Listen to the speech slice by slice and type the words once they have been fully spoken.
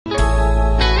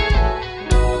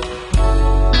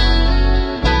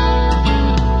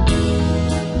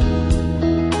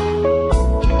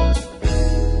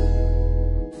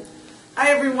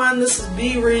This is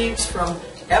B. Reeves from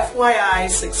FYI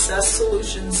Success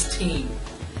Solutions team.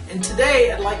 And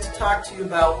today I'd like to talk to you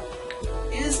about,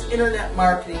 is internet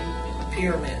marketing a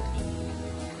pyramid?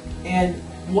 And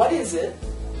what is it?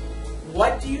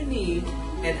 What do you need?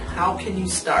 And how can you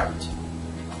start?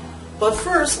 But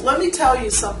first, let me tell you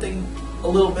a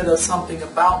little bit of something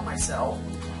about myself.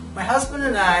 My husband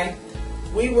and I,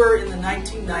 we were in the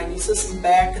 1990s, this is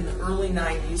back in the early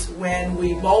 90s, when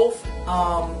we both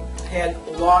had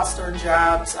lost our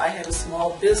jobs. I had a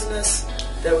small business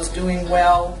that was doing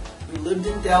well. We lived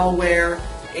in Delaware,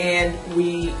 and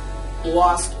we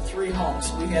lost 3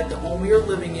 homes. We had the home we were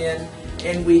living in,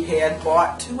 and we had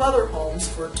bought 2 other homes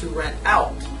to rent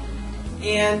out.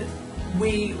 And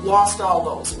we lost all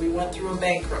those. We went through a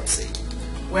bankruptcy.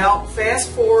 Well, fast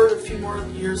forward a few more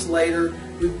years later,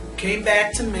 we came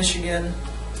back to Michigan,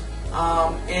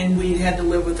 and we had to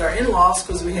live with our in-laws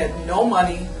because we had no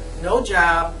money, no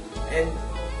job, and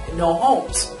no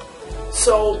homes.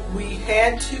 So we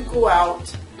had to go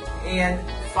out and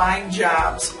find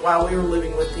jobs while we were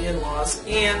living with the in-laws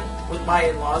and with my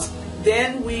in-laws.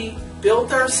 Then we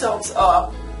built ourselves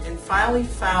up and finally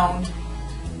found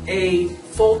a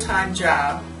full-time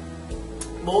job,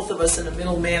 both of us in the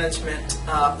middle management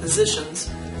positions.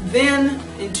 Then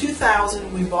in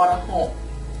 2000 we bought a home.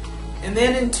 And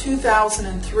then in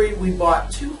 2003 we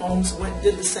bought 2 homes,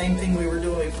 did the same thing we were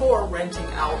doing before, renting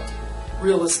out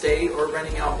real estate or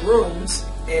renting out rooms,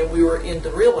 and we were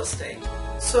into real estate.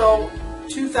 So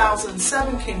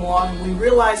 2007 came along and we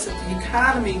realized that the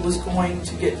economy was going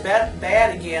to get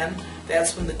bad again.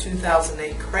 That's when the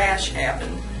 2008 crash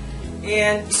happened.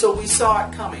 And so we saw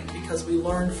it coming because we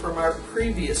learned from our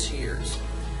previous years.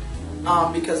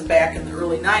 Because back in the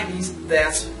early 90s,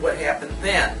 that's what happened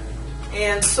then.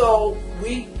 And so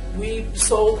we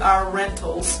sold our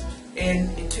rentals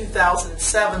in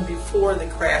 2007 before the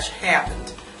crash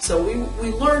happened. So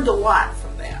we learned a lot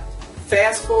from that.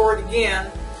 Fast forward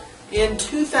again, in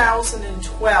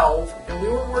 2012, and we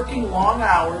were working long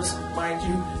hours, mind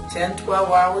you, 10,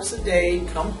 12 hours a day,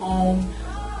 come home,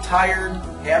 tired,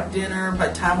 have dinner. By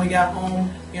the time we got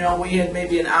home, we had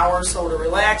maybe an hour or so to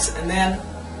relax, and then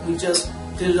we just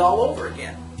did it all over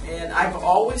again. And I've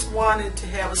always wanted to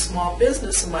have a small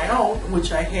business of my own,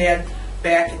 which I had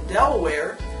back in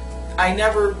Delaware. I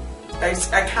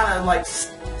kind of like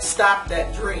stopped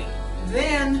that dream.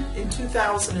 Then in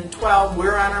 2012,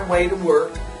 we're on our way to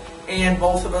work, and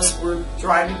both of us were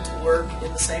driving to work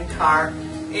in the same car,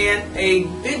 and a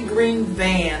big green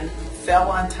van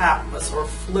fell on top of us or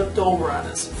flipped over on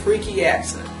us. Freaky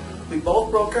accident. We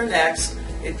both broke our necks.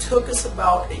 It took us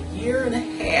about a year and a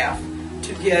half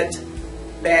to get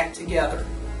back together.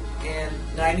 And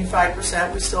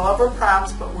 95% we still have our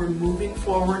problems, but we're moving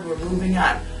forward, we're moving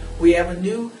on. We have a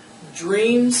new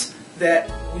dreams that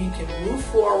we can move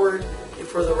forward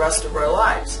for the rest of our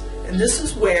lives. And this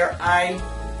is where I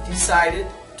decided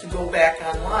to go back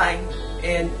online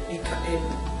and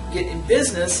get in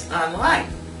business online.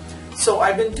 So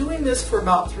I've been doing this for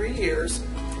about 3 years,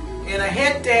 and I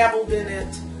had dabbled in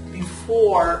it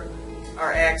before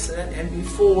our accident and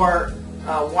before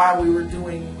while we were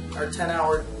doing our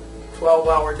 10-hour,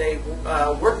 12-hour day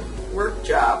work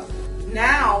job.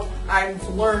 Now I've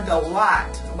learned a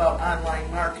lot about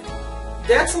online marketing.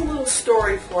 That's a little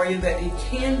story for you that it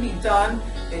can be done,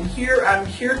 and I'm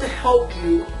here to help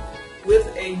you with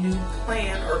a new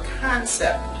plan or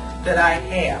concept that I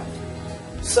have.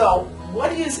 So,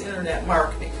 what is internet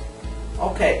marketing?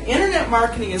 Okay, internet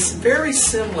marketing is very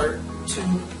similar to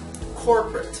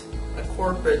a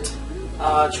corporate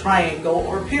triangle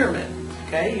or pyramid.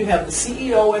 Okay, you have the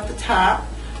CEO at the top,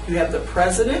 you have the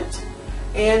president,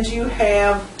 and you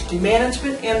have the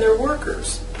management and their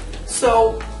workers.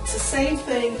 So it's the same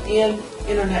thing in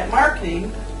internet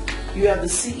marketing. You have the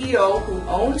CEO who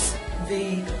owns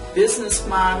the business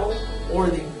model or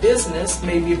the business,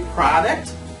 maybe a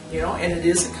product, and it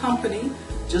is a company,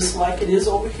 just like it is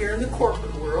over here in the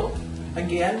corporate world.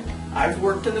 Again, I've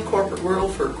worked in the corporate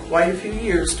world for quite a few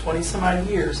years, 20 some odd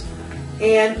years.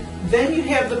 And then you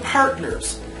have the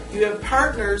partners. You have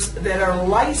partners that are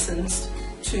licensed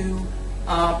to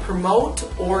promote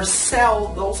or sell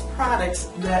those products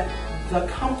that the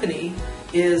company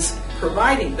is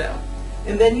providing them.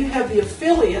 And then you have the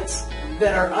affiliates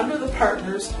that are under the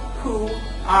partners who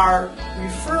are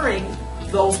referring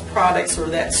those products or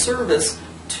that service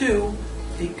to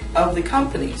the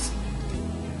companies.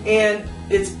 And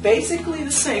it's basically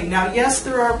the same. Now, yes,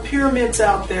 there are pyramids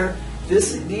out there.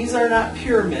 These are not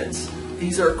pyramids.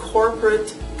 These are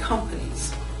corporate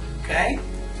companies. Okay?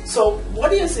 So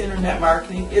what is internet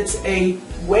marketing? It's a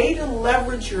way to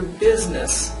leverage your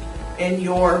business and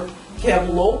you have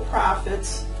low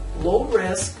profits, low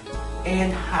risk,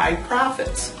 and high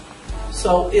profits.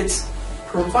 So it's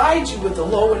provides you with a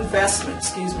low investment,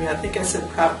 I think I said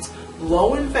profits,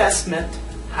 low investment,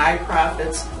 high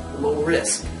profits, low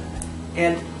risk.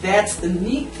 And that's the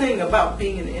neat thing about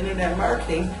being in internet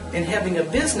marketing and having a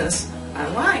business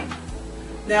online.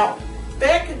 Now,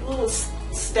 back at little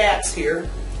stats here,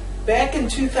 back in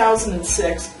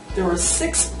 2006, there were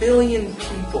 6 billion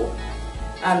people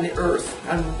on the earth,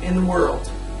 in the world.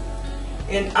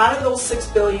 And out of those 6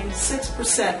 billion,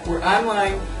 6% were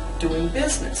online doing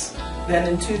business. Then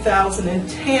in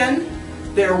 2010,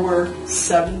 there were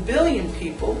 7 billion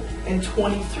people and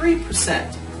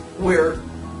 23% were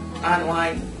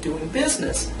online doing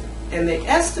business. And they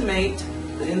estimate,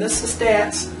 and this is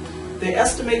stats, they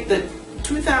estimate that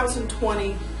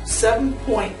 2020,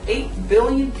 7.8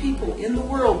 billion people in the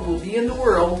world will be in the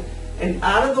world, and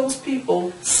out of those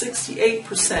people,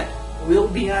 68% will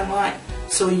be online.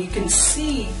 So you can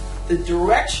see the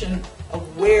direction of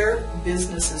where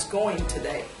business is going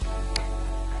today.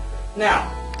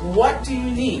 Now, what do you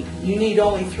need? You need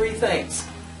only 3 things: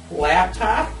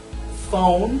 laptop,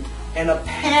 phone, and a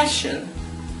passion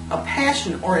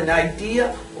or an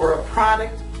idea or a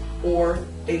product or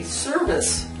a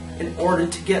service in order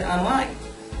to get online.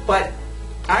 But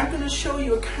I'm going to show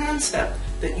you a concept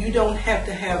that you don't have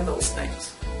to have those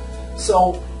things.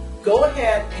 So go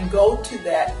ahead and go to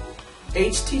that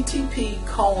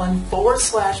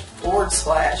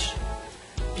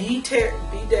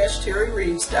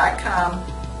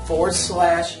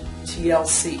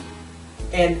http://b-terryreeves.com/TLC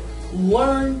and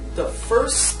learn the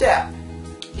first step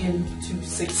into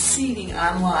succeeding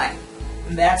online.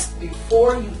 And that's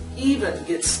before you even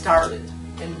get started.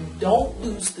 And don't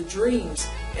lose the dreams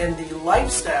and the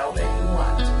lifestyle that you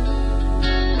want.